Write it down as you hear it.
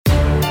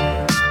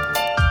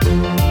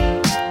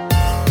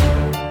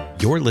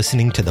You're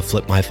listening to the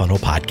Flip My Funnel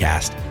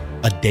podcast,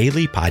 a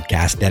daily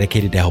podcast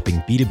dedicated to helping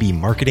B2B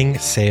marketing,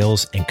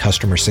 sales, and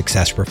customer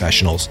success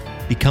professionals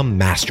become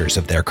masters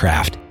of their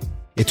craft.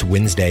 It's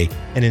Wednesday,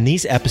 and in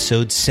these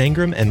episodes,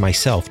 Sangram and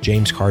myself,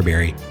 James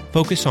Carberry,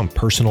 focus on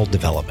personal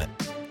development.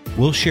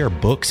 We'll share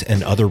books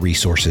and other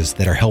resources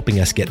that are helping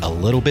us get a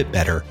little bit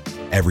better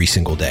every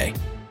single day.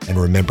 And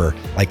remember,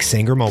 like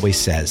Sangram always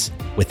says,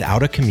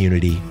 without a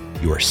community,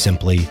 you are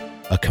simply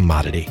a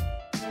commodity.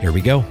 Here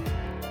we go.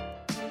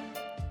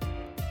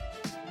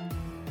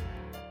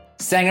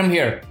 Sangram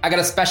here. I got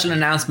a special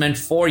announcement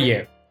for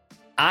you.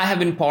 I have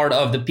been part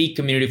of the Peak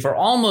community for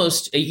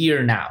almost a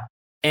year now.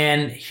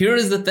 And here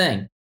is the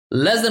thing.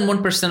 Less than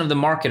 1% of the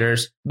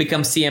marketers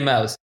become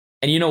CMOs.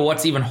 And you know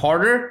what's even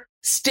harder?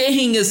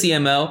 Staying a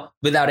CMO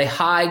without a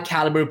high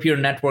caliber peer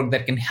network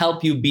that can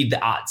help you beat the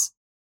odds.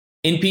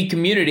 In Peak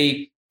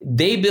community,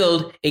 they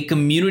build a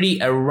community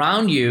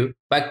around you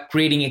by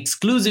creating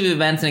exclusive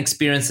events and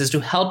experiences to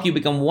help you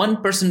become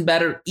 1%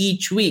 better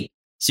each week,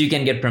 so you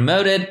can get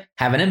promoted,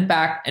 have an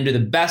impact, and do the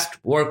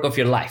best work of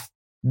your life.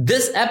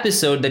 This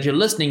episode that you're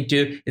listening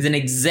to is an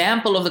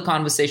example of the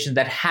conversations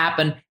that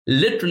happen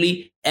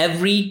literally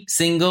every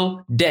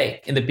single day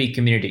in the Peak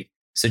community.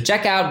 So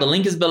check out, the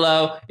link is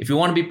below. If you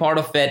want to be part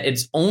of it,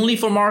 it's only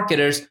for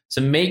marketers.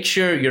 So make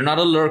sure you're not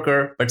a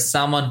lurker, but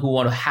someone who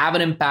want to have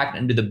an impact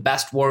and do the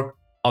best work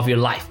of your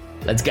life.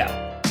 Let's go.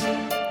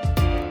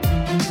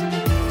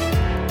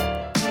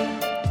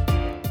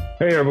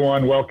 Hey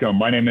everyone, welcome.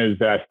 My name is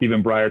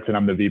Stephen Brierton.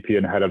 I'm the VP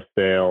and Head of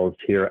Sales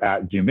here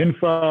at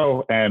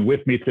ZoomInfo. And with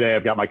me today,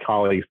 I've got my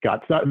colleague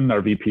Scott Sutton,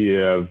 our VP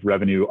of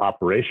Revenue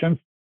Operations.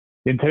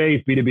 In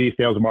today's B2B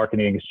Sales and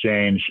Marketing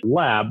Exchange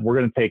Lab, we're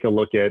going to take a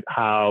look at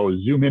how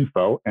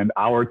ZoomInfo and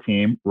our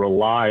team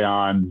rely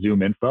on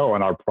ZoomInfo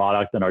and our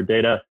product and our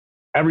data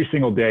every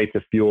single day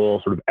to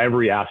fuel sort of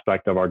every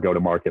aspect of our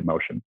go-to-market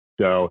motion.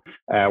 So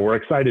we're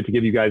excited to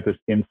give you guys this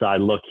inside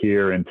look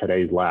here in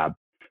today's lab.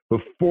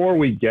 Before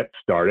we get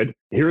started,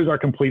 here's our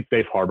complete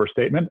safe harbor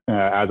statement.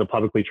 As a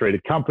publicly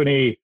traded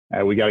company,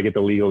 we got to get the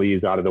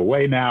legalese out of the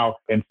way now.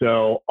 And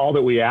so all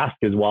that we ask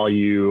is while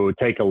you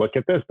take a look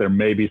at this, there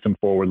may be some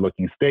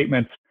forward-looking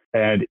statements.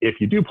 And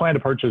if you do plan to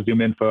purchase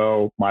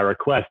ZoomInfo, my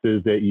request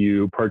is that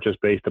you purchase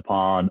based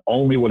upon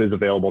only what is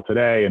available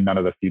today and none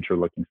of the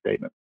future-looking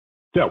statements.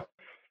 So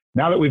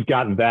now that we've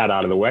gotten that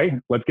out of the way,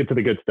 let's get to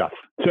the good stuff.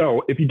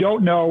 So if you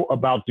don't know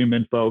about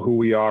ZoomInfo, who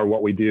we are,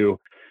 what we do,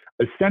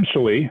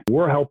 essentially,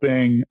 we're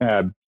helping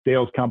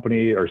sales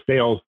company or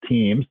sales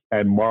teams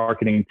and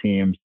marketing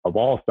teams of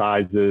all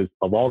sizes,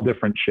 of all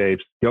different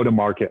shapes, go to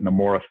market in a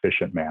more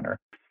efficient manner.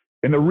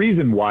 And the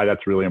reason why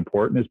that's really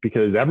important is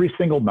because every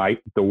single night,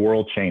 the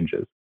world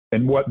changes.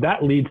 And what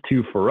that leads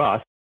to for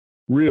us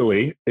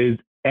really is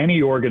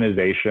any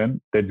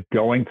organization that's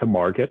going to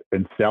market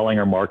and selling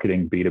or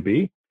marketing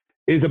B2B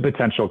is a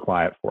potential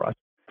client for us.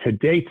 To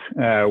date,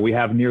 we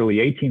have nearly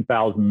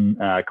 18,000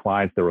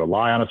 clients that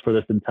rely on us for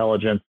this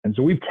intelligence. And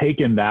so we've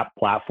taken that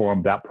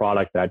platform, that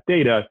product, that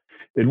data,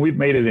 and we've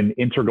made it an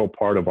integral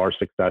part of our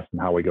success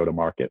and how we go to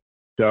market.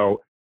 So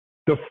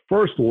the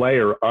first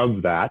layer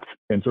of that,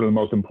 and sort of the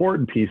most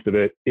important piece of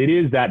it, it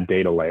is that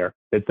data layer.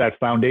 It's that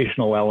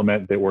foundational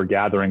element that we're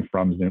gathering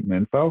from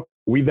ZoomInfo.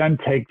 We then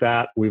take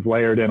that, we've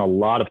layered in a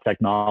lot of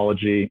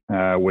technology,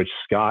 which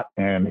Scott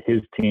and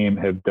his team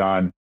have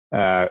done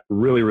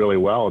really, really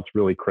well. It's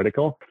really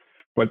critical.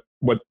 But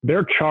what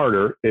their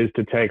charter is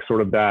to take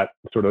sort of that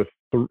sort of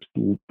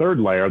third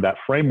layer, that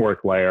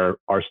framework layer,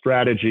 our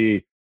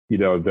strategy, you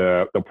know,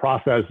 the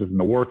processes and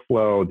the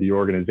workflow, the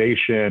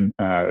organization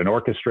and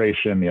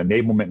orchestration, the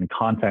enablement and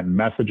content and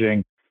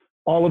messaging,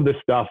 all of this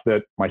stuff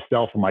that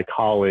myself and my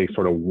colleagues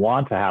sort of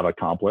want to have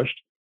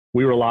accomplished.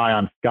 We rely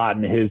on Scott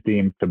and his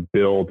team to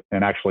build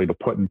and actually to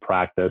put in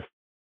practice,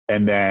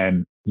 and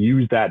then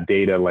use that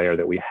data layer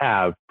that we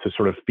have to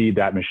sort of feed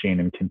that machine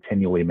and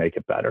continually make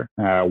it better.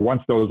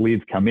 Once those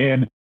leads come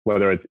in,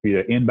 whether it's either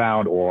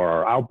inbound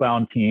or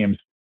outbound teams,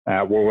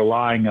 we're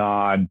relying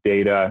on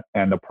data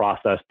and the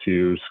process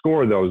to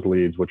score those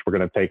leads, which we're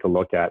going to take a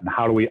look at. And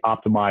how do we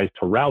optimize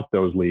to route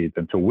those leads,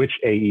 and to which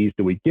AEs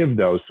do we give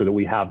those so that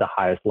we have the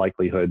highest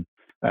likelihood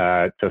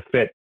to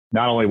fit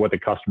not only what the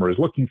customer is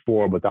looking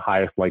for, but the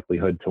highest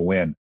likelihood to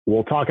win.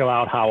 We'll talk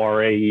about how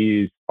our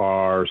AEs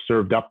are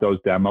served up those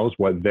demos,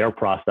 what their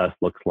process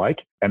looks like,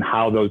 and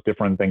how those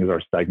different things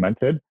are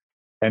segmented.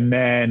 And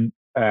then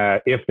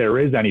if there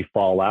is any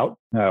fallout,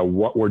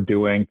 what we're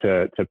doing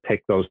to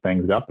pick those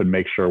things up and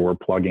make sure we're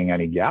plugging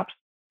any gaps.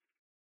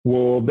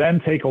 We'll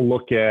then take a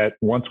look at,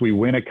 once we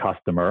win a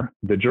customer,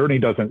 the journey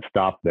doesn't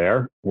stop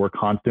there. We're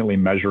constantly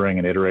measuring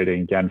and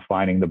iterating, again,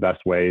 finding the best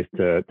ways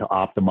to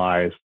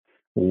optimize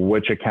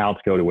which accounts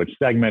go to which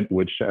segment,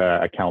 which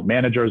account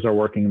managers are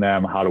working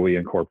them, how do we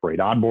incorporate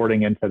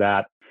onboarding into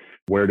that,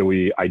 where do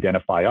we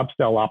identify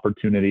upsell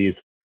opportunities.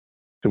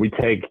 So we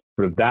take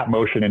sort of that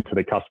motion into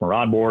the customer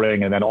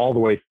onboarding and then all the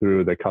way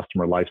through the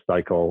customer life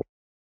cycle.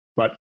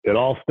 But it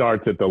all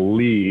starts at the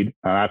lead.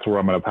 And that's where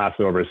I'm going to pass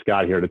it over to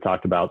Scott here to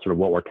talk about sort of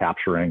what we're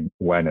capturing,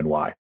 when and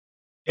why.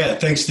 Yeah,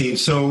 thanks, Steve.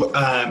 So,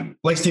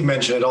 like Steve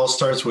mentioned, it all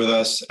starts with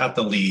us at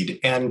the lead,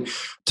 and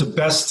to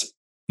best,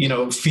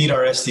 feed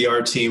our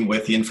SDR team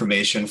with the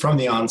information from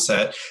the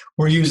onset,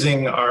 we're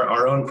using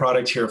our own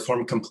product here,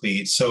 Form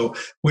Complete. So,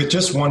 with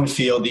just one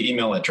field, the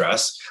email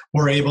address,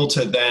 we're able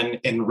to then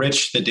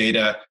enrich the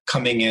data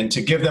coming in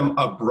to give them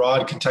a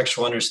broad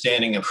contextual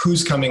understanding of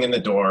who's coming in the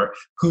door,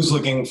 who's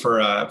looking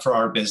for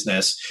our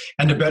business,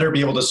 and to better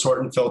be able to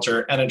sort and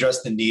filter and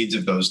address the needs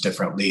of those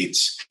different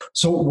leads.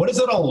 So what does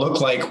it all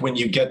look like when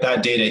you get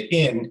that data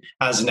in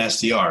as an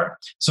SDR?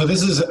 So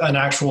this is an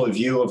actual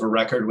view of a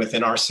record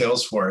within our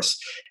Salesforce.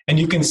 And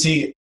you can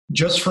see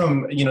just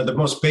from the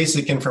most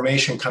basic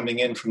information coming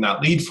in from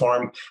that lead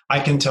form, I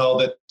can tell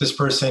that this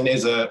person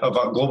is a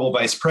global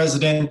vice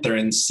president. They're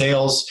in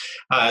sales.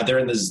 They're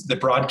in the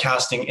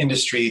broadcasting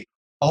industry.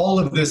 All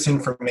of this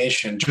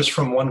information just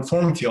from one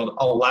form field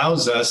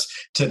allows us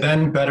to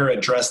then better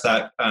address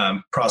that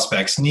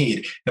prospect's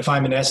need. If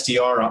I'm an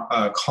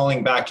SDR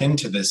calling back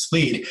into this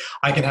lead,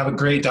 I can have a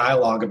great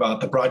dialogue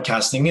about the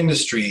broadcasting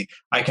industry.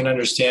 I can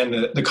understand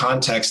the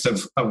context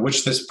of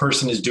which this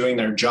person is doing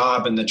their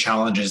job and the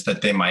challenges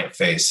that they might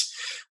face.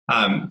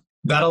 That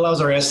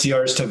allows our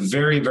SDRs to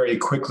very, very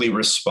quickly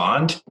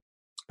respond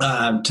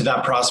to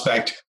that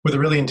prospect with a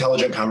really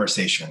intelligent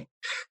conversation.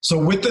 So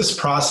with this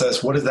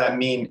process, what does that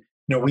mean?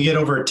 We get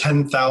over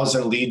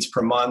 10,000 leads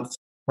per month.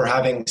 We're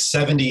having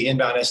 70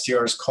 inbound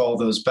SDRs call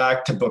those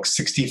back to book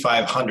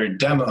 6,500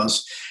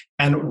 demos.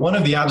 And one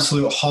of the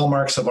absolute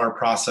hallmarks of our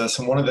process,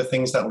 and one of the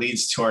things that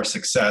leads to our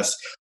success,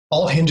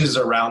 all hinges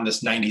around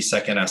this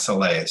 90-second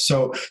SLA.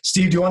 So,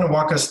 Steve, do you want to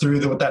walk us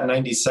through what that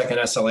 90-second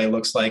SLA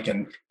looks like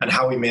and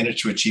how we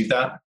manage to achieve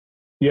that?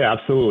 Yeah,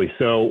 absolutely.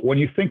 So when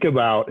you think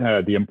about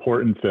the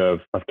importance of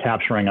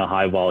capturing a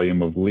high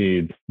volume of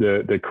leads,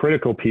 the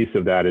critical piece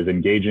of that is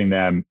engaging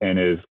them and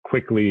as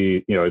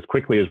quickly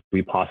as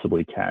we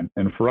possibly can.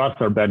 And for us,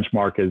 our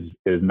benchmark is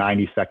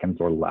 90 seconds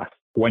or less.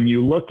 When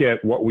you look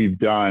at what we've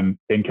done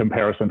in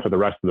comparison to the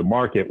rest of the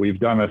market, we've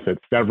done this at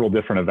several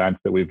different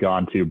events that we've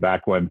gone to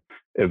back when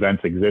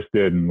events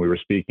existed and we were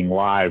speaking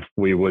live.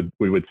 We would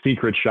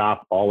secret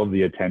shop all of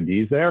the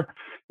attendees there.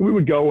 We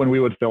would go and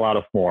we would fill out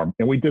a form.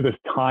 And we did this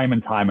time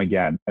and time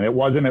again. And it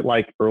wasn't at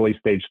like early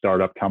stage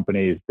startup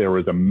companies. There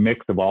was a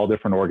mix of all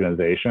different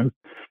organizations.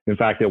 In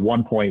fact, at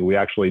one point, we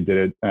actually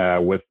did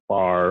it with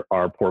our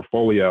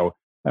portfolio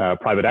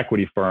private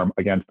equity firm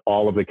against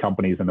all of the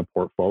companies in the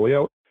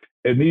portfolio.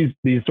 And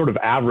these sort of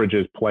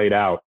averages played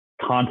out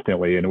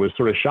constantly. And it was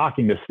sort of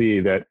shocking to see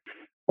that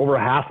over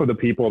half of the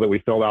people that we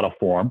filled out a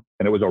form,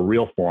 and it was a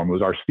real form, it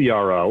was our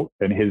CRO,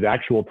 and his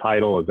actual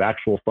title, his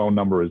actual phone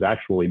number, his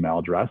actual email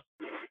address.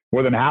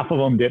 More than half of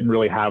them didn't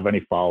really have any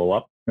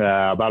follow-up.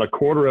 About a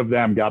quarter of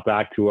them got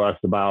back to us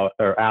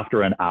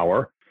after an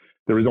hour.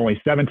 There was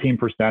only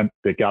 17%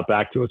 that got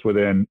back to us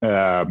within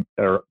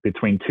or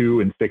between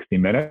 2 and 60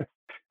 minutes.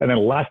 And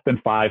then less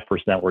than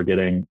 5% were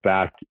getting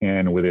back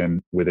in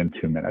within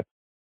 2 minutes.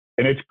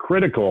 And it's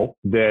critical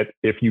that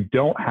if you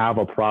don't have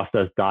a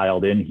process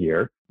dialed in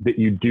here, that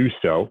you do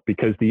so,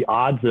 because the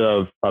odds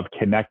of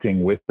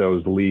connecting with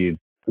those leads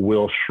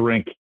will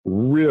shrink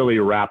really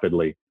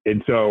rapidly.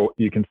 And so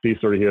you can see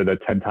sort of here the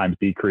 10 times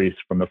decrease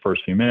from the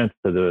first few minutes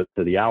to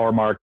the hour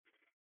mark.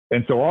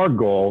 And so our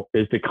goal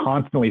is to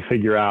constantly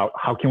figure out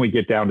how can we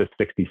get down to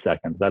 60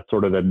 seconds. That's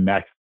sort of the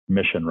next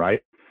mission, right?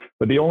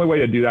 But the only way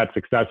to do that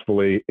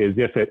successfully is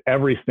if at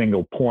every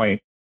single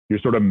point, you're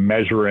sort of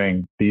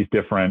measuring these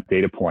different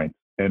data points.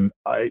 And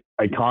I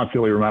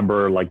constantly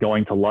remember like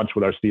going to lunch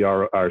with our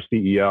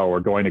CEO or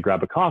going to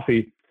grab a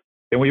coffee,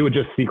 and we would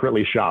just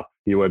secretly shop.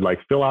 He would like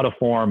fill out a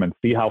form and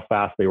see how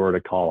fast they were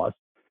to call us.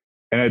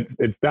 And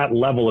it's that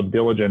level of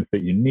diligence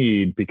that you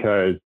need,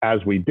 because as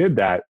we did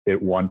that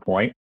at one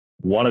point,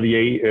 one of the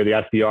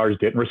SDRs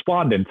didn't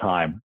respond in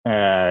time.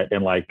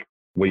 And like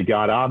we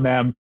got on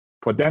them,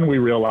 but then we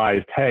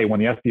realized, hey, when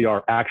the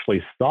SDR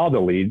actually saw the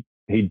lead,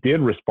 he did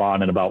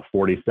respond in about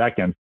 40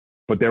 seconds,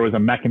 but there was a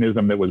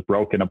mechanism that was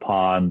broken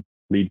upon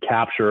lead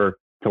capture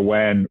to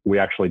when we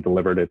actually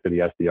delivered it to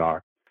the SDR.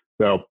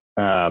 So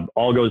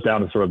all goes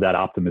down to sort of that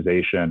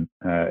optimization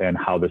and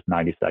how this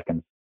 90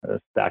 seconds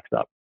stacks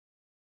up.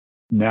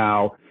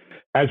 Now,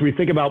 as we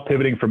think about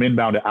pivoting from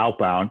inbound to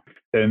outbound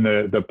and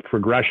the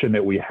progression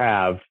that we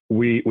have,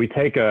 we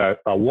take a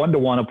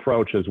one-to-one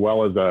approach as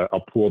well as a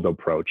pooled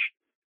approach.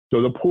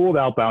 So the pooled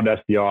outbound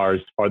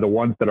SDRs are the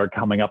ones that are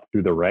coming up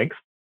through the ranks.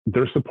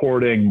 They're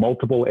supporting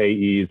multiple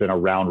AEs in a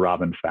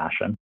round-robin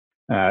fashion.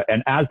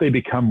 And as they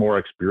become more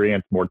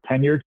experienced, more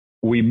tenured,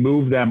 we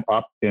move them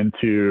up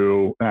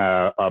into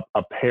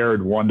a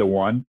paired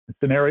one-to-one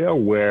scenario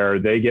where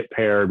they get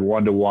paired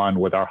one-to-one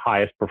with our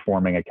highest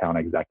performing account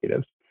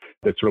executives.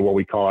 That's sort of what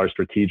we call our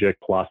strategic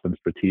plus and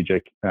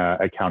strategic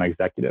account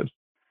executives.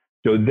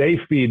 So they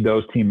feed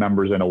those team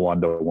members in a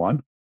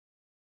one-to-one.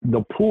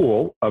 The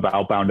pool of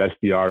outbound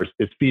SDRs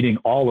is feeding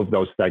all of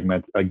those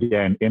segments,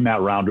 again, in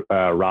that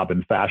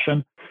round-robin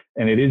fashion.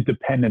 And it is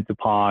dependent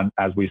upon,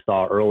 as we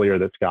saw earlier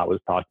that Scott was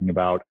talking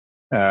about,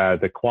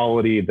 the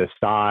quality, the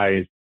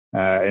size,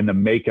 and the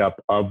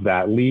makeup of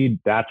that lead,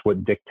 that's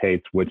what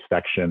dictates which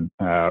section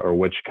or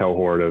which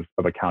cohort of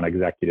account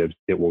executives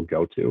it will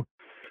go to.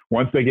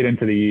 Once they get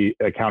into the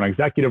account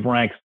executive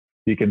ranks,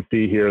 you can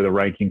see here the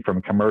ranking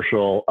from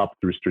commercial up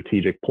through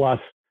strategic plus.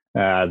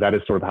 That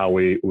is sort of how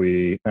we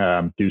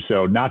do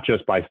so, not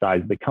just by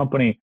size of the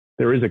company.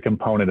 There is a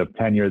component of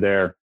tenure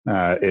there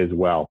as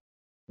well.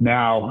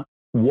 Now,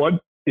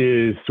 what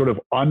is sort of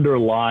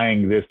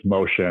underlying this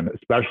motion,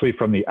 especially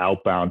from the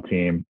outbound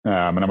team, and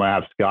I'm going to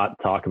have Scott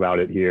talk about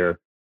it here,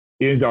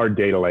 is our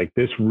data lake.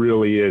 This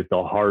really is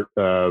the heart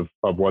of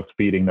what's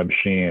feeding the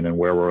machine and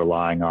where we're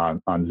relying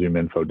on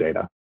ZoomInfo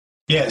data.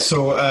 Yeah,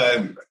 so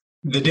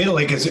the data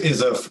lake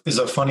is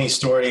a funny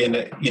story, and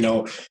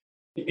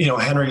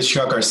Henry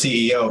Schuck, our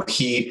CEO,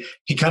 he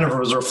kind of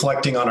was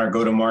reflecting on our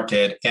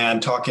go-to-market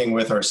and talking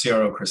with our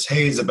CRO, Chris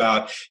Hayes,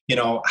 about,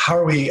 how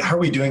are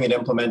we doing and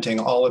implementing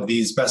all of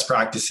these best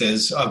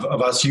practices of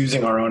us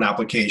using our own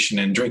application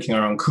and drinking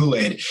our own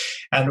Kool-Aid.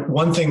 And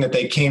one thing that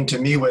they came to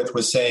me with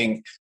was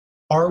saying,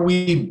 are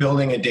we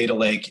building a data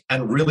lake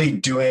and really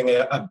doing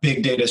a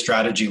big data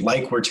strategy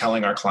like we're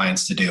telling our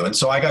clients to do? And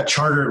so I got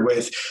chartered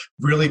with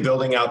really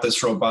building out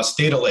this robust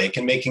data lake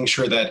and making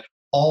sure that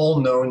all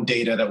known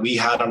data that we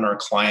had on our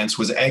clients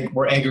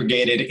were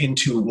aggregated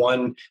into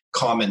one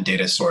common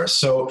data source.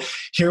 So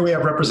here we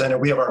have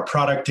our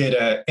product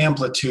data,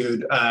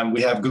 Amplitude,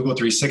 we have Google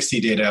 360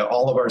 data,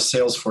 all of our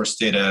Salesforce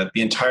data,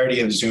 the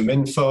entirety of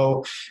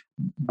ZoomInfo,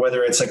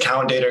 whether it's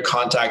account data,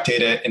 contact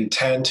data,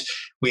 intent.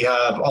 We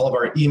have all of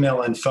our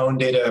email and phone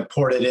data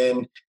ported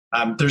in.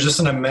 There's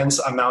just an immense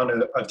amount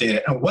of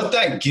data. And what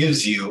that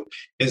gives you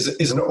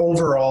is an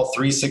overall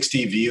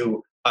 360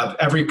 view of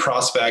every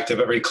prospect, of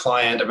every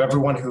client, of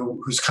everyone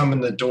who's come in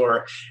the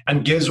door,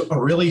 and gives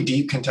a really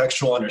deep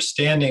contextual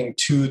understanding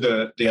to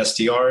the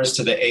SDRs,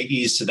 to the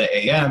AEs, to the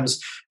AMs,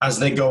 as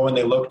they go and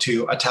they look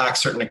to attack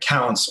certain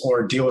accounts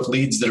or deal with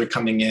leads that are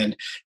coming in.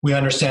 We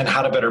understand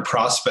how to better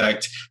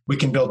prospect. We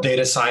can build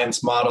data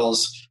science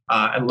models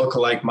and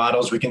lookalike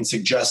models. We can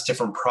suggest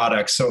different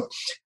products. So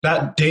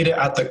that data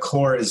at the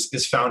core is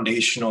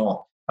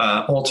foundational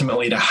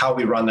ultimately to how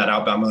we run that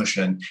outbound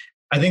motion.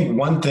 I think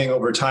one thing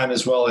over time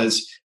as well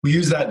is we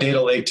use that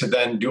data lake to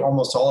then do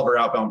almost all of our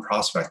outbound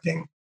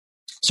prospecting.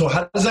 So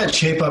how does that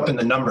shape up in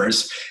the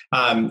numbers?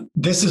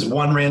 This is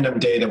one random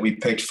day that we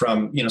picked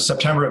from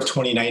September of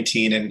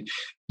 2019, and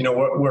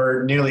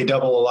we're nearly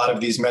double a lot of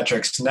these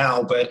metrics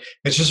now, but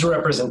it's just a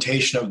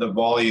representation of the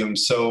volume.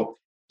 So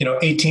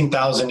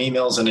 18,000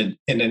 emails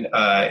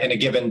in a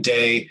given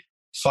day,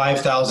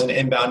 5,000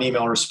 inbound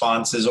email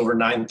responses, over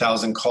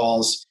 9,000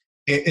 calls.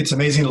 It's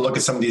amazing to look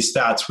at some of these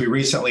stats. We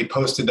recently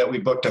posted that we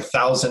booked over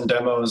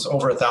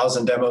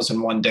 1,000 demos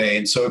in one day.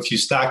 And so if you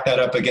stack that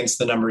up against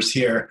the numbers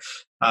here,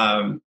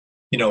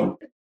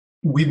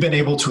 we've been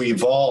able to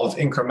evolve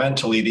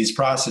incrementally these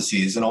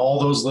processes, and all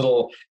those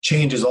little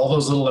changes, all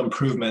those little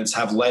improvements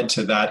have led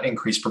to that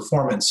increased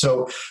performance.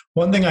 So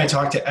one thing I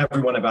talk to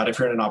everyone about, if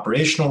you're in an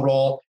operational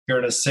role, you're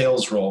in a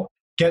sales role,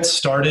 get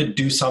started,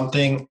 do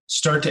something,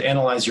 start to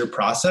analyze your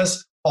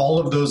process. All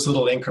of those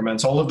little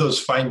increments, all of those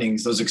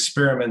findings, those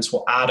experiments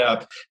will add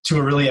up to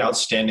a really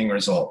outstanding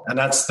result. And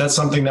that's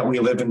something that we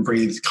live and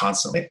breathe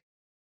constantly.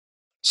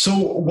 So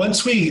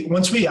once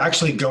we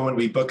actually go and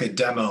we book a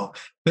demo,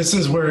 this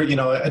is where,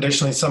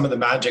 additionally some of the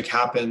magic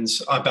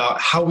happens about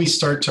how we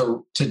start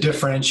to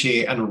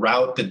differentiate and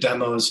route the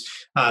demos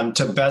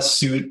to best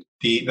suit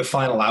the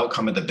final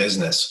outcome of the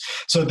business.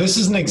 So this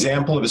is an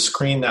example of a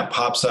screen that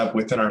pops up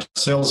within our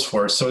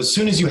Salesforce. So as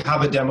soon as you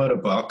have a demo to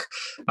book,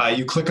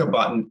 you click a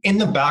button. In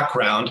the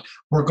background,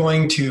 we're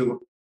going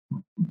to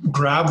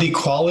grab the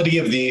quality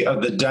of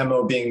the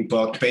demo being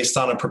booked based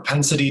on a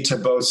propensity to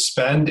both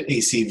spend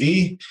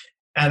ACV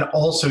and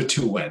also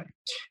to win.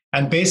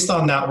 And based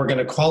on that, we're going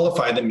to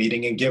qualify the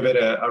meeting and give it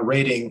a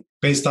rating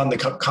based on the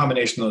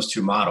combination of those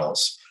two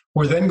models.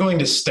 We're then going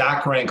to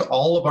stack rank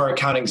all of our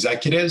account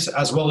executives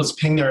as well as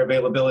ping their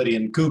availability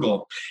in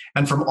Google.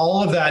 And from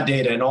all of that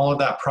data and all of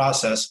that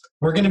process,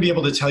 we're going to be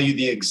able to tell you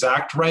the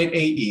exact right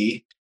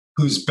AE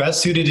who's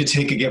best suited to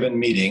take a given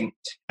meeting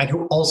and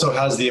who also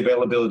has the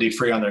availability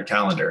free on their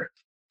calendar.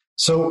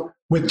 So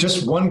with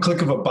just one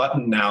click of a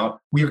button now,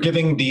 we are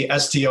giving the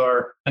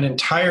SDR an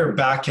entire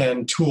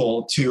back-end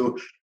tool to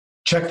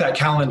check that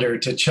calendar,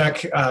 to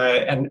check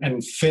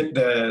and fit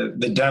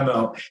the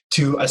demo,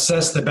 to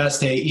assess the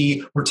best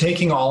AE. We're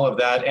taking all of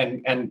that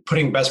and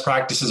putting best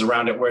practices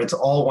around it where it's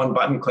all one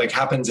button click,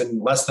 happens in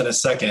less than a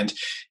second.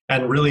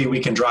 And really we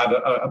can drive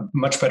a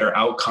much better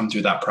outcome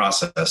through that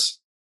process.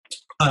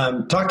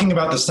 Talking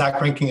about the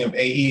stack ranking of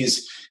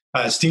AEs,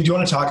 Steve, do you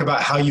want to talk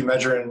about how you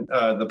measure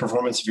the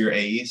performance of your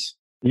AEs?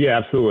 Yeah,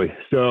 absolutely.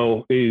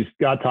 So as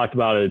Scott talked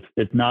about,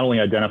 it's not only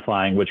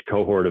identifying which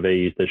cohort of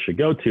AEs this should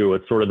go to,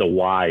 it's sort of the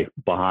why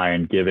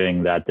behind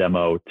giving that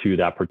demo to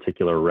that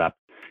particular rep.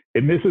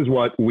 And this is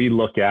what we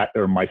look at,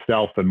 or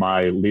myself and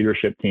my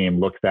leadership team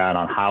looks at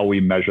on how we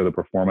measure the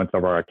performance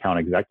of our account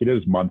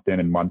executives month in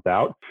and month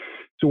out.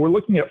 So we're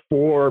looking at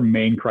 4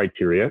 main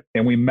criteria,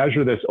 and we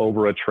measure this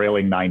over a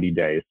trailing 90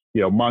 days.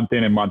 Month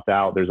in and month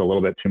out, there's a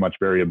little bit too much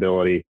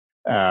variability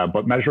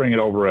But measuring it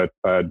over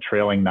a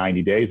trailing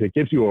 90 days, it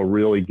gives you a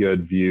really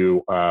good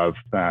view of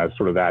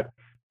sort of that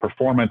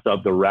performance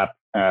of the rep,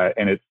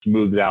 and it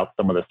smooths out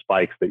some of the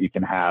spikes that you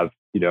can have,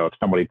 if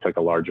somebody took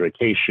a large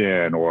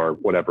vacation or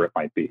whatever it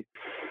might be.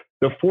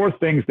 The four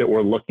things that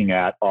we're looking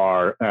at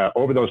are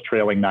over those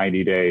trailing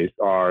 90 days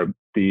are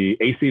the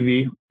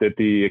ACV that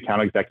the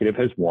account executive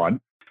has won,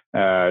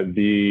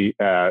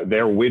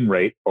 their win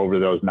rate over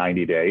those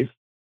 90 days,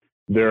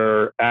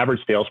 their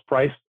average sales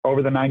price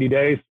over the 90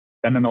 days.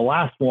 And then the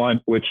last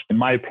one, which in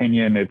my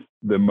opinion, it's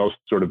the most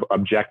sort of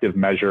objective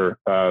measure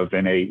of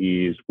an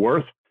AE's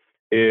worth,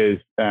 is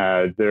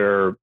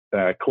their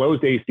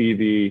closed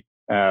ACV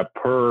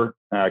per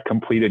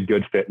completed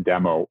good fit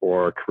demo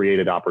or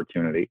created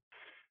opportunity.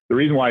 The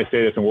reason why I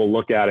say this, and we'll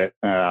look at it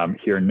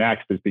here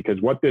next, is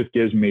because what this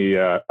gives me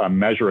a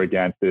measure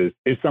against is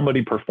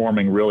somebody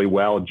performing really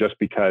well just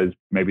because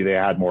maybe they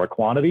had more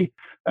quantity,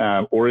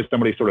 or is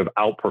somebody sort of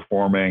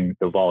outperforming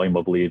the volume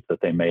of leads that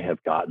they may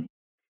have gotten?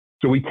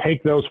 So we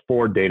take those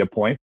four data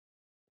points,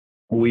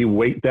 we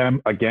weight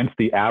them against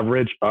the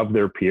average of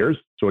their peers.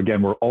 So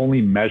again, we're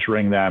only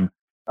measuring them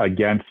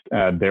against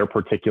their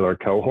particular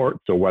cohort.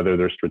 So whether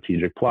they're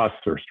strategic plus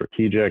or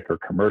strategic or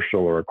commercial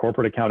or a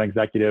corporate account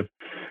executive.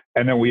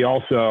 And then we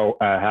also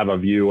have a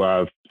view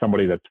of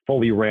somebody that's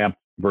fully ramped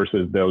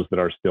versus those that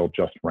are still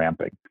just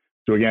ramping.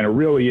 So again, it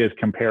really is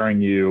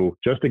comparing you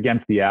just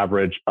against the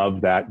average of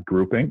that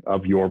grouping,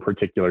 of your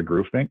particular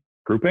grouping.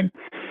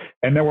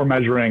 And then we're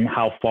measuring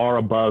how far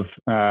above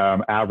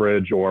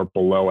average or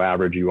below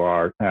average you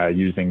are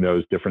using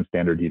those different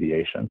standard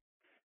deviations.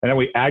 And then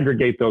we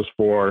aggregate those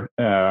four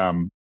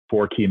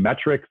key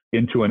metrics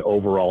into an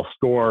overall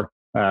score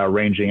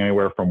ranging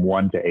anywhere from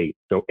 1 to 8.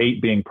 So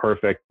 8 being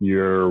perfect,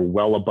 you're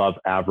well above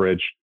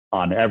average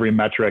on every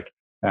metric.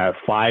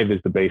 5 is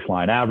the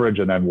baseline average,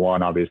 and then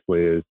 1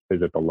 obviously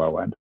is at the low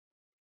end.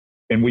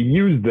 And we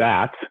use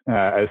that,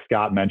 as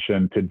Scott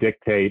mentioned, to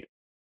dictate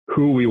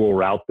who we will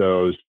route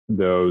those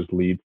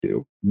leads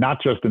to,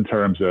 not just in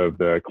terms of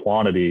the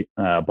quantity,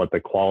 but the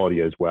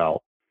quality as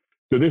well.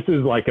 So this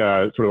is like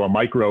a sort of a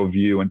micro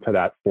view into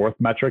that fourth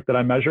metric that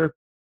I measure,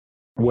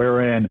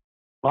 wherein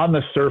on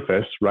the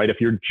surface, right, if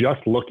you're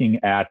just looking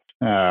at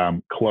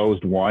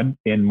closed won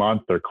in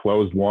month or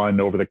closed won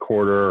over the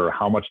quarter or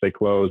how much they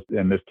closed,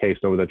 in this case,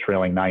 over the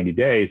trailing 90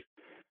 days,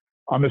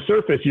 on the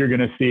surface, you're going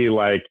to see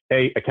like,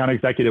 hey, account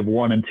executive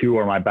 1 and 2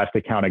 are my best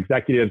account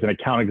executives, and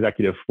account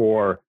executive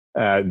 4,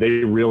 they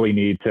really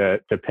need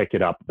to pick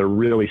it up. They're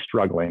really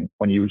struggling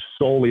when you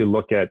solely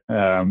look at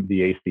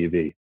the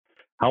ACV.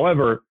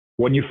 However,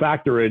 when you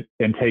factor it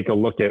and take a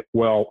look at,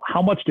 well,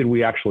 how much did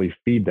we actually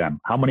feed them?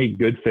 How many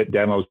good fit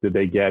demos did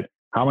they get?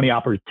 How many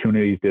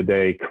opportunities did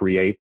they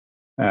create?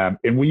 And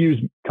we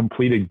use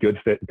completed good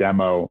fit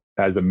demo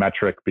as a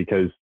metric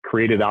because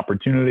created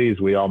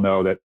opportunities, we all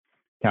know that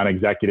account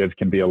executives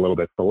can be a little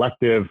bit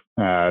selective.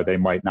 They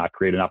might not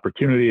create an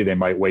opportunity. They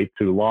might wait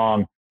too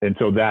long. And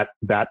so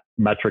that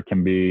metric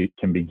can be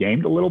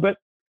gamed a little bit.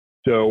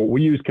 So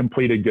we use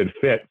completed good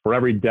fit for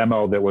every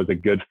demo that was a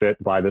good fit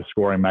by the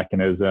scoring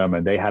mechanism.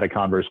 And they had a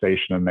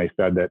conversation and they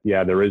said that,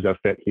 yeah, there is a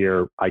fit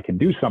here. I can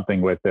do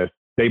something with this.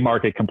 They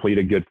mark it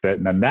completed good fit.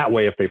 And then that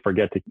way, if they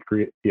forget to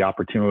create the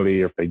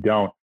opportunity, or if they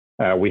don't,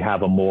 we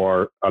have a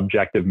more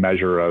objective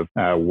measure of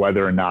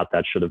whether or not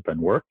that should have been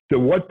worked. So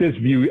what this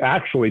view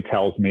actually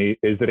tells me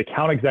is that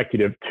account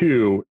executive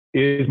 2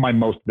 is my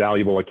most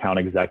valuable account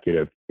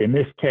executive. In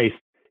this case,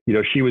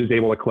 she was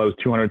able to close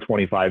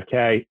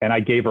 $225K, and I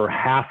gave her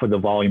half of the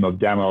volume of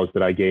demos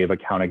that I gave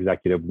account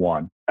executive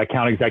 1.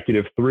 Account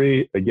executive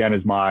 3, again,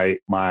 is my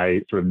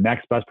sort of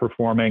next best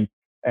performing.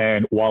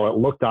 And while it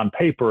looked on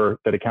paper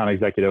that account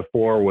executive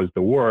 4 was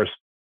the worst,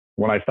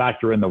 when I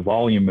factor in the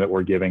volume that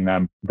we're giving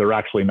them, they're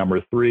actually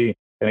number 3.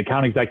 And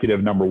account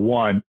executive number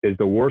 1 is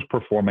the worst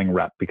performing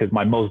rep because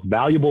my most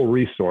valuable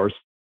resource,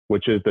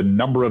 which is the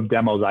number of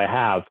demos I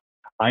have,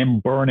 I'm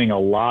burning a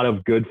lot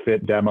of good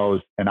fit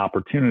demos and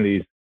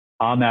opportunities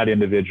on that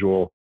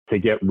individual to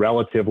get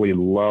relatively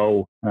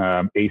low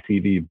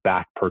ACV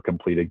back per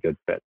completed good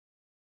fit.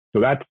 So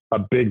that's a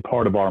big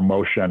part of our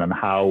motion and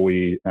how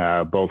we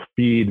both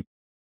feed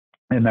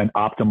and then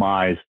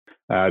optimize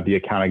the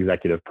account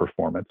executive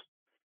performance.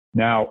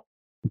 Now,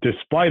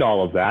 despite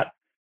all of that,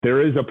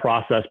 there is a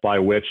process by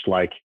which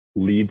like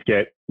leads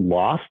get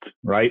lost,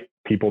 right?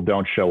 People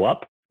don't show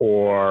up,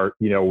 or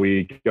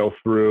we go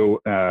through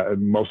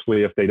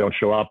mostly if they don't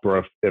show up,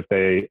 or if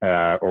they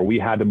or we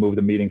had to move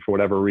the meeting for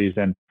whatever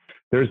reason.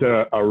 There's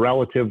a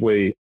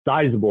relatively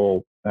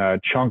sizable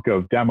chunk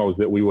of demos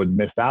that we would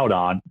miss out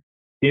on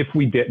if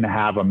we didn't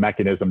have a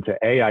mechanism to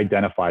A,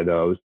 identify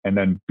those, and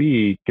then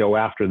B, go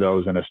after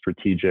those in a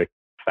strategic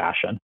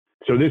fashion.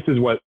 So this is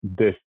what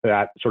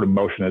that sort of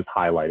motion is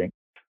highlighting.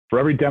 For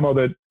every demo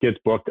that gets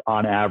booked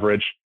on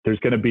average, there's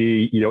going to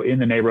be, in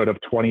the neighborhood of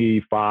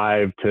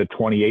 25 to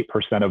 28%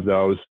 of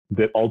those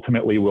that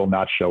ultimately will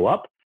not show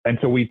up. And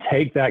so we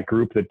take that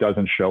group that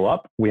doesn't show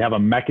up. We have a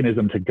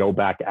mechanism to go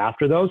back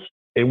after those,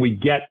 and we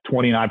get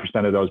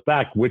 29% of those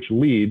back, which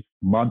leads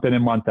month in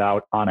and month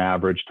out on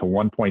average to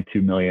 1.2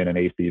 million in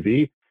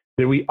ACV.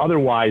 that we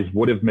otherwise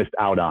would have missed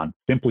out on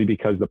simply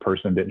because the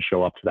person didn't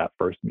show up to that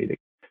first meeting.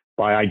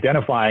 By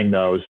identifying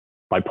those,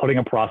 by putting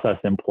a process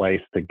in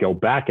place to go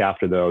back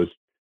after those,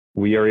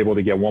 we are able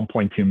to get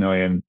 1.2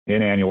 million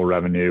in annual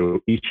revenue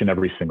each and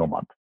every single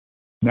month.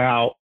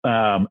 Now,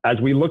 as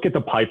we look at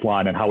the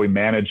pipeline and how we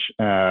manage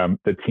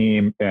the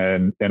team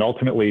and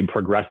ultimately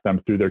progress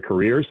them through their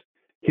careers,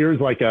 here's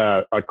like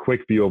a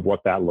quick view of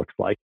what that looks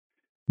like.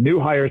 New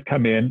hires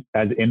come in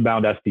as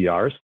inbound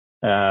SDRs.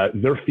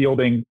 They're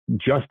fielding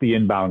just the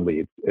inbound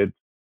leads. It's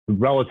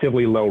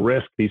relatively low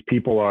risk. These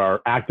people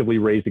are actively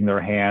raising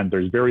their hand.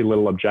 There's very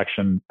little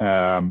objection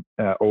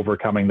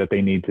overcoming that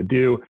they need to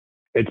do.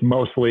 It's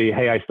mostly,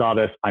 hey, I saw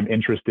this. I'm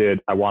interested.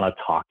 I want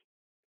to talk.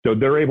 So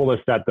they're able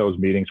to set those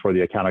meetings for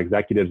the account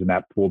executives in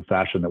that pooled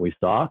fashion that we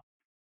saw.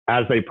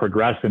 As they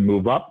progress and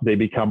move up, they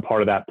become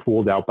part of that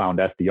pooled outbound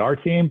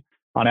SDR team.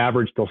 On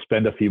average, they'll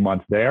spend a few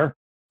months there.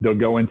 They'll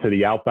go into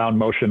the outbound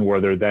motion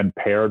where they're then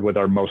paired with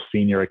our most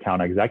senior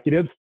account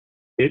executives.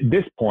 At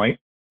this point,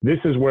 this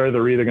is where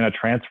they're either going to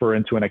transfer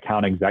into an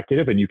account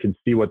executive, and you can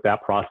see what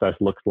that process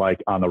looks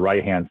like on the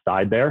right-hand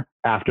side there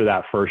after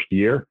that first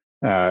year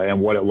and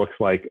what it looks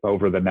like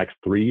over the next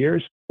 3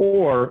 years.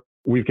 Or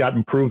we've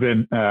gotten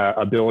proven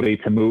ability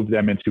to move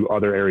them into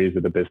other areas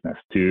of the business,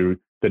 to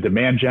the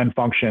demand gen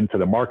function, to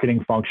the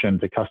marketing function,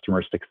 to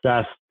customer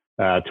success,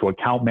 to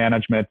account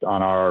management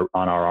on our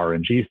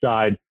R&G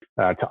side,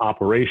 to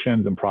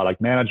operations and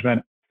product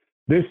management.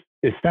 This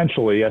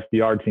essentially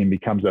SDR team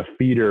becomes a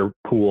feeder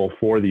pool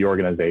for the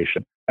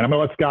organization. And I'm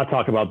going to let Scott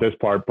talk about this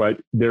part, but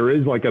there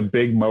is like a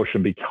big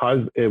motion because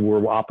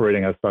we're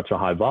operating at such a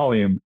high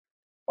volume.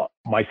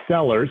 My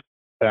sellers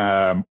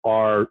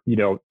are,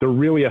 they're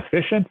really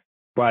efficient,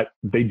 but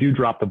they do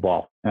drop the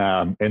ball.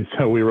 And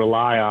so we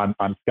rely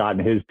on Scott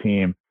and his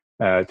team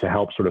to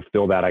help sort of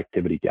fill that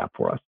activity gap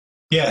for us.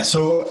 Yeah,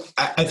 so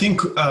I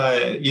think,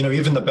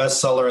 even the best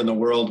seller in the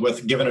world,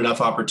 with given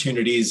enough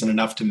opportunities and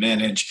enough to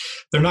manage,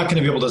 they're not going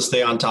to be able to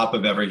stay on top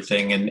of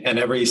everything and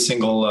every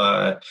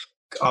single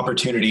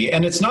opportunity.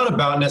 And it's not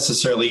about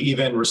necessarily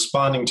even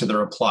responding to the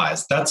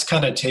replies. That's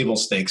kind of table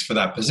stakes for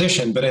that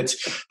position. But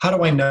it's, how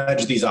do I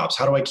nudge these ops?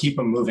 How do I keep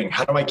them moving?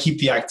 How do I keep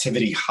the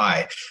activity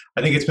high?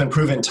 I think it's been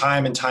proven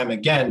time and time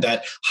again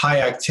that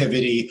high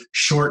activity,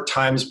 short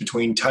times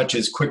between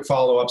touches, quick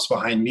follow-ups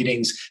behind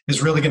meetings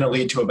is really going to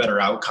lead to a better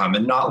outcome,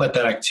 and not let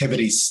that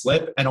activity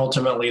slip and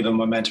ultimately the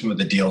momentum of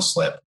the deal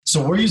slip.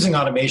 So we're using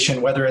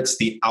automation, whether it's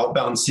the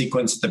outbound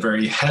sequence at the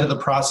very head of the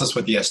process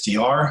with the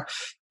SDR,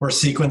 we're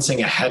sequencing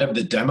ahead of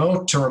the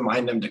demo to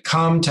remind them to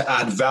come, to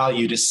add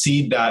value, to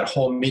seed that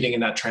whole meeting in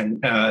that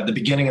the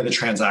beginning of the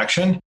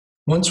transaction.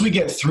 Once we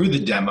get through the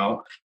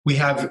demo, we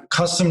have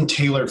custom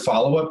tailored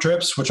follow-up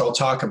drips, which I'll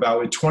talk about,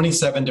 with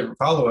 27 different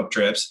follow-up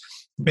drips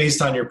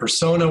based on your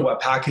persona, what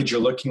package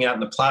you're looking at in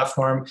the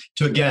platform,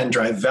 to again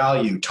drive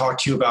value, talk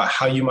to you about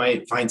how you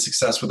might find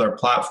success with our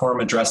platform,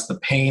 address the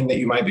pain that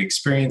you might be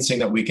experiencing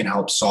that we can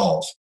help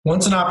solve.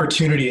 Once an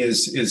opportunity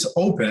is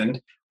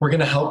opened, we're going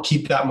to help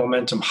keep that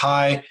momentum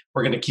high.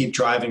 We're going to keep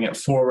driving it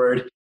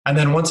forward. And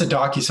then once a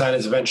DocuSign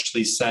is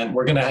eventually sent,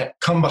 we're going to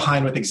come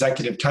behind with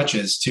executive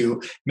touches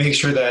to make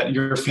sure that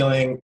you're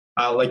feeling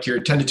like you're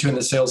tended to in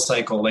the sales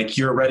cycle, like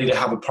you're ready to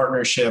have a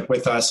partnership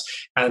with us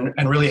and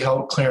really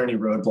help clear any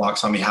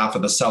roadblocks on behalf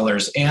of the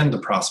sellers and the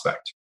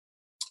prospect.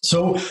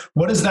 So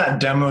what does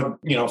that demo,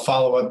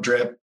 follow-up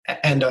drip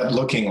end up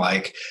looking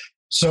like?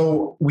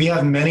 So we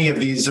have many of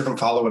these different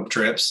follow-up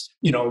drips,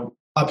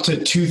 up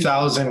to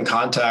 2,000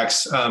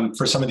 contacts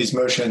for some of these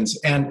motions.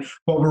 And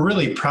what we're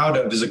really proud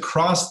of is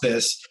across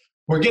this,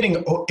 we're getting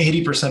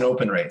 80%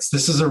 open rates.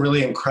 This is a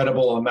really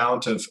incredible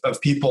amount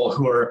of people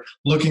who are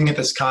looking at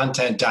this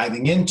content,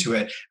 diving into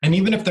it. And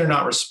even if they're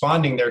not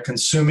responding, they're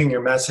consuming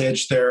your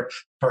message. They're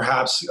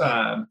perhaps,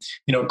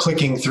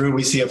 clicking through.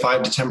 We see a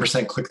 5 to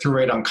 10% click-through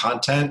rate on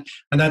content.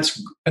 And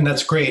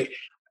that's great.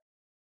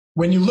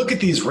 When you look at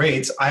these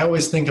rates, I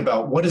always think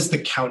about, what is the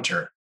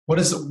counter?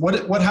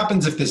 What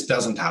happens if this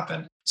doesn't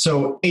happen?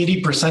 So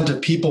 80%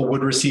 of people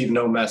would receive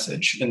no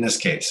message in this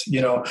case.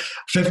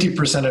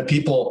 50% of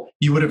people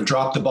you would have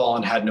dropped the ball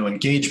and had no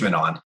engagement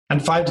on.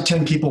 And 5 to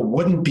 10 people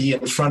wouldn't be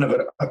in front of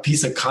a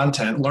piece of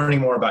content learning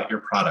more about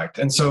your product.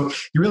 And so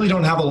you really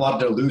don't have a lot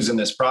to lose in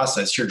this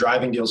process. You're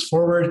driving deals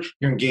forward,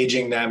 you're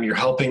engaging them, you're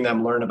helping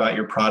them learn about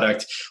your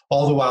product,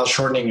 all the while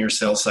shortening your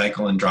sales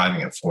cycle and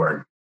driving it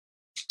forward.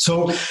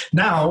 So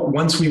now,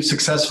 once we've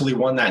successfully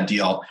won that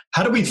deal,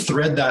 how do we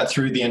thread that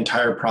through the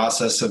entire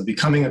process of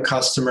becoming a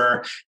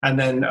customer, and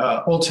then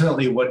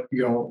ultimately what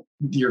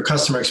your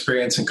customer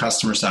experience and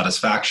customer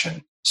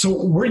satisfaction?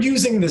 So we're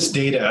using this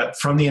data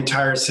from the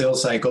entire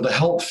sales cycle to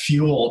help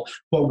fuel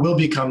what will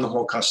become the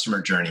whole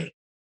customer journey.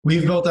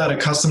 We've built out a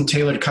custom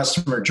tailored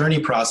customer journey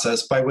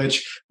process by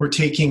which we're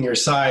taking your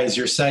size,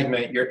 your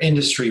segment, your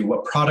industry,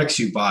 what products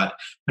you bought,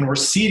 and we're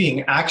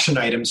seeding action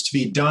items to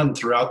be done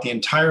throughout the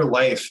entire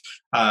life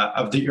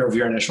of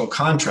your initial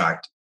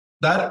contract.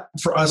 That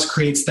for us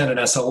creates then an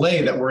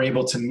SLA that we're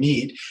able to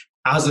meet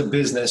as a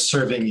business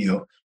serving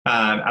you.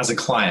 as a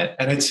client.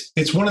 And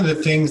it's one of the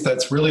things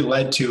that's really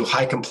led to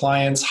high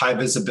compliance, high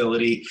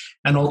visibility,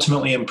 and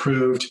ultimately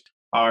improved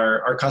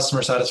our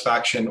customer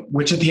satisfaction,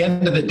 which at the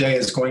end of the day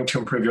is going to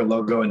improve your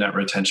logo and net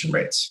retention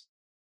rates.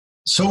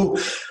 So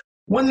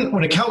when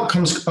an account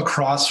comes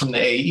across from the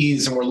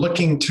AEs and we're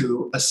looking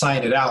to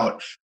assign it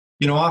out,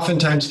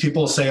 oftentimes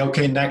people say,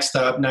 okay, next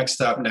up, next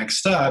up,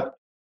 next up.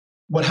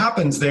 What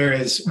happens there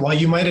is while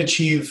you might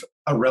achieve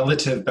a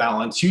relative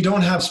balance, you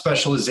don't have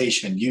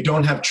specialization. You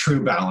don't have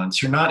true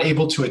balance. You're not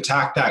able to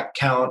attack that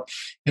account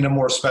in a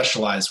more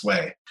specialized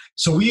way.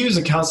 So we use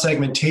account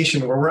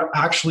segmentation where we're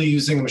actually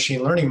using a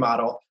machine learning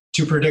model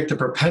to predict the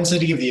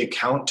propensity of the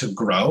account to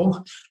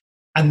grow,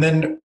 and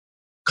then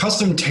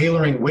custom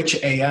tailoring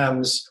which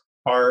AMs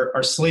are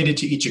slated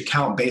to each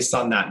account based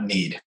on that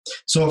need.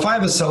 So if I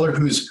have a seller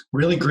who's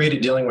really great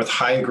at dealing with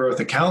high growth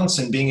accounts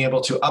and being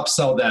able to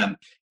upsell them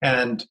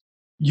and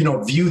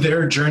view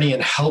their journey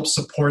and help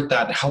support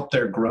that, help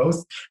their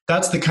growth,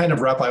 that's the kind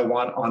of rep I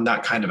want on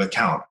that kind of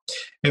account.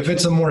 If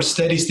it's a more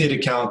steady state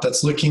account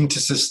that's looking to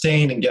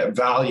sustain and get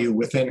value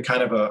within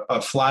kind of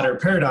a flatter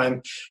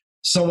paradigm,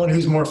 someone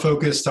who's more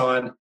focused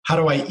on how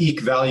do I eke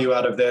value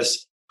out of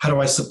this? How do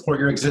I support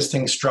your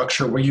existing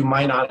structure where you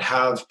might not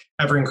have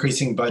ever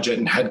increasing budget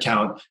and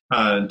headcount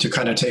to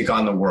kind of take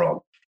on the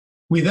world?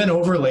 We then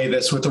overlay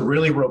this with a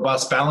really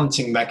robust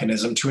balancing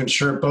mechanism to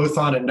ensure both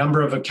on a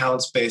number of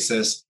accounts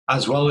basis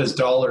as well as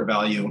dollar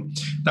value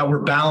that we're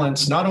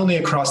balanced not only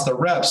across the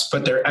reps,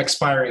 but their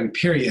expiring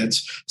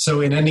periods.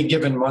 So in any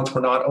given month,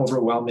 we're not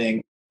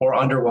overwhelming or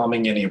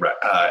underwhelming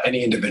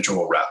any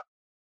individual rep.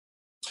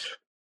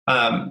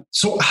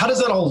 So how does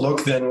that all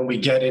look then when we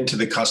get into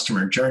the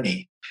customer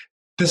journey?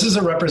 This is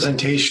a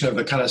representation of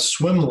the kind of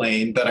swim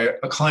lane that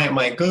a client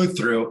might go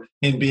through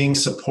in being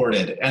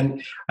supported.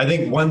 And I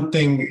think one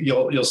thing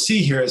you'll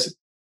see here is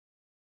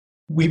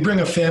we bring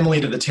a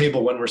family to the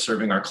table when we're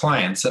serving our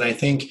clients. And I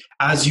think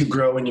as you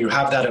grow and you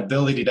have that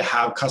ability to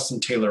have custom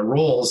tailored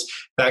roles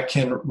that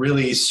can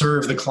really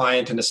serve the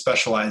client in a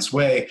specialized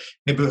way,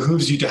 it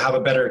behooves you to have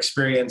a better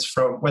experience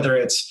from whether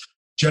it's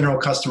general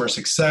customer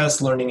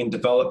success, learning and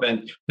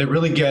development, that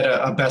really get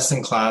a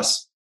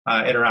best-in-class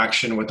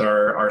interaction with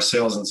our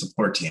sales and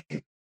support team.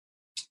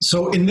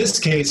 So in this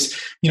case,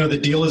 the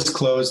deal is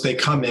closed. They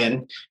come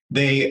in,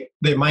 they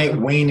might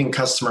wane in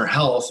customer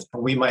health.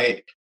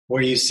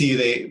 Where you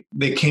see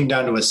they came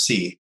down to a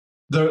C.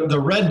 The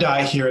red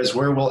die here is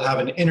where we'll have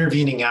an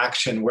intervening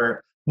action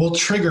where we'll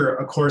trigger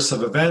a course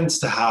of events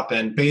to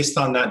happen based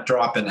on that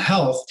drop in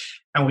health,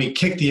 and we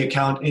kick the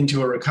account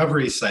into a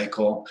recovery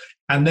cycle.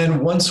 And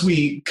then once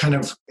we kind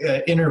of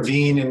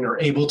intervene and are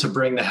able to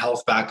bring the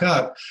health back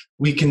up,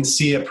 we can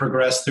see it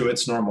progress through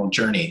its normal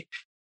journey.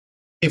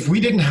 If we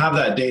didn't have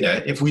that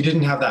data, if we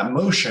didn't have that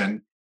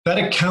motion, that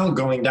account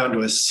going down to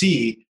a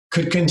C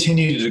could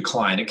continue to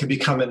decline. It could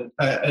become a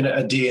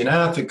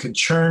DNF, it could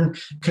churn,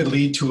 could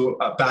lead to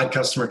a bad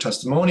customer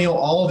testimonial,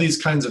 all of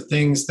these kinds of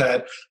things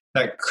that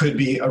could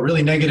be a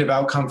really negative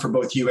outcome for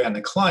both you and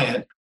the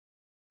client.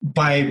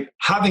 By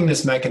having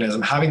this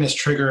mechanism, having this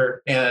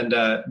trigger, and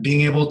being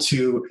able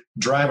to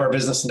drive our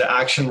business into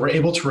action, we're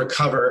able to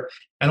recover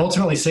and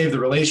ultimately save the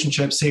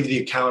relationship, save the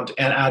account,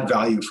 and add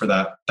value for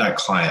that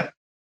client.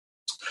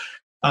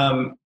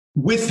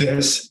 With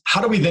this,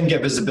 how do we then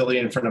get visibility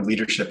in front of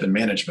leadership and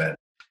management?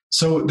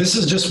 So this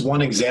is just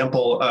one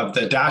example of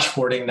the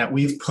dashboarding that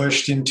we've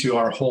pushed into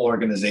our whole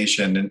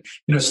organization.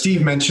 And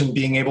Steve mentioned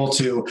being able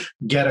to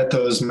get at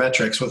those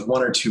metrics with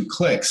one or two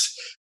clicks.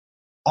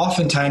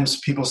 Oftentimes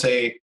people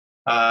say,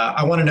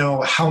 I want to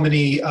know how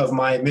many of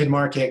my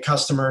mid-market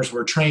customers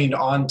were trained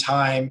on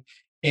time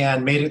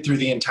and made it through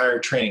the entire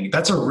training.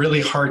 That's a really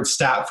hard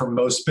stat for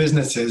most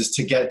businesses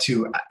to get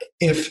to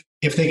if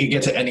they could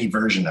get to any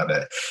version of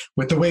it.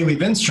 With the way we've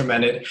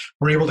instrumented,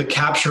 we're able to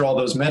capture all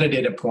those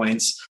metadata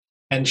points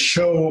and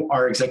show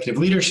our executive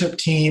leadership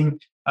team,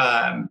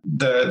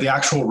 the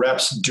actual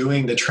reps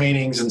doing the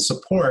trainings and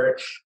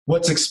support,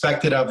 what's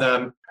expected of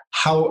them,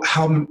 how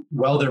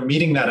well they're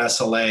meeting that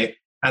SLA.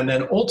 And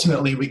then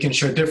ultimately, we can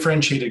show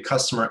differentiated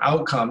customer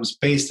outcomes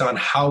based on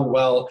how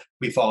well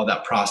we follow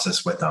that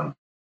process with them.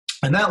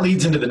 And that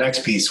leads into the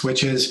next piece,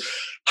 which is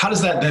how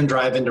does that then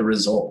drive into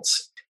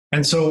results?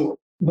 And so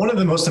one of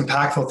the most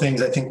impactful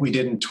things I think we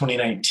did in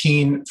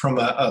 2019 from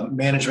a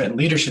management and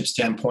leadership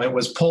standpoint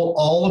was pull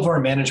all of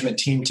our management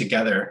team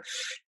together.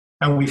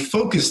 And we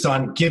focused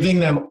on giving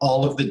them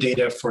all of the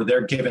data for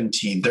their given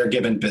team, their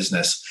given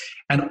business.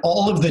 And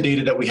all of the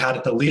data that we had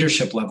at the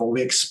leadership level,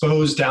 we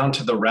exposed down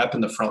to the rep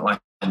and the frontline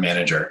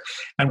manager.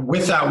 And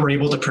with that, we're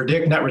able to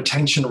predict net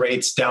retention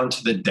rates down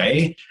to the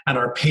day and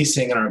our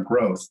pacing and our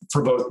growth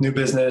for both new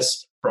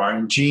business, for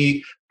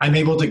RNG. I'm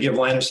able to give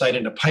line of sight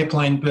into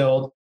pipeline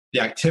build,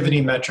 the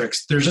activity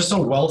metrics. There's just a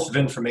wealth of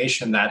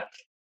information that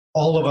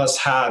all of us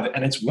have,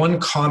 and it's one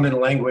common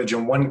language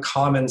and one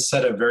common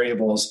set of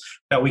variables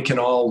that we can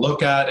all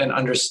look at and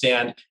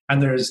understand.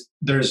 And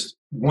there's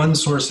one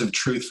source of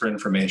truth for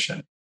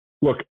information.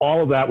 Look,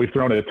 all of that, we've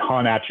thrown a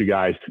ton at you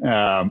guys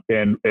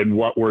in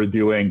what we're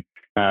doing.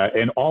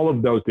 And all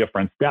of those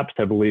different steps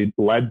have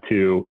led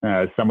to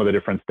some of the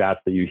different stats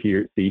that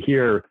you see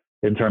here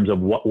in terms of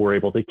what we're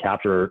able to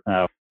capture.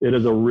 It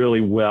is a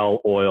really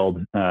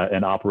well-oiled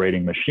and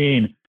operating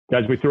machine.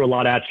 Guys, we threw a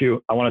lot at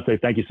you. I want to say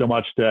thank you so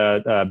much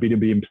to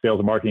B2B Sales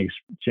and Marketing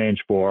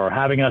Exchange for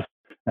having us.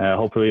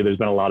 Hopefully there's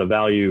been a lot of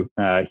value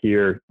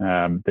here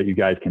that you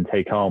guys can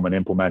take home and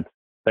implement.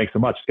 Thanks so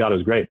much, Scott. It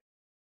was great.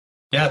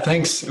 Yeah,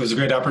 thanks. It was a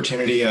great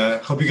opportunity.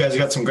 Hope you guys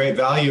got some great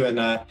value and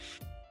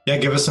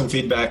give us some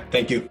feedback.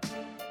 Thank you.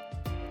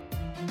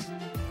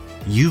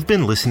 You've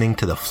been listening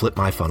to the Flip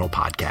My Funnel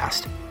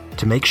podcast.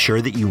 To make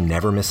sure that you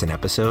never miss an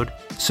episode,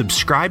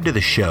 subscribe to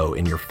the show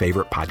in your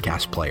favorite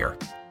podcast player.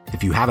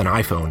 If you have an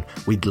iPhone,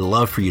 we'd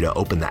love for you to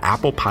open the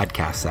Apple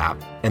Podcasts app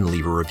and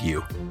leave a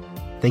review.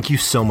 Thank you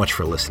so much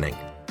for listening.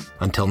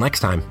 Until next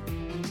time.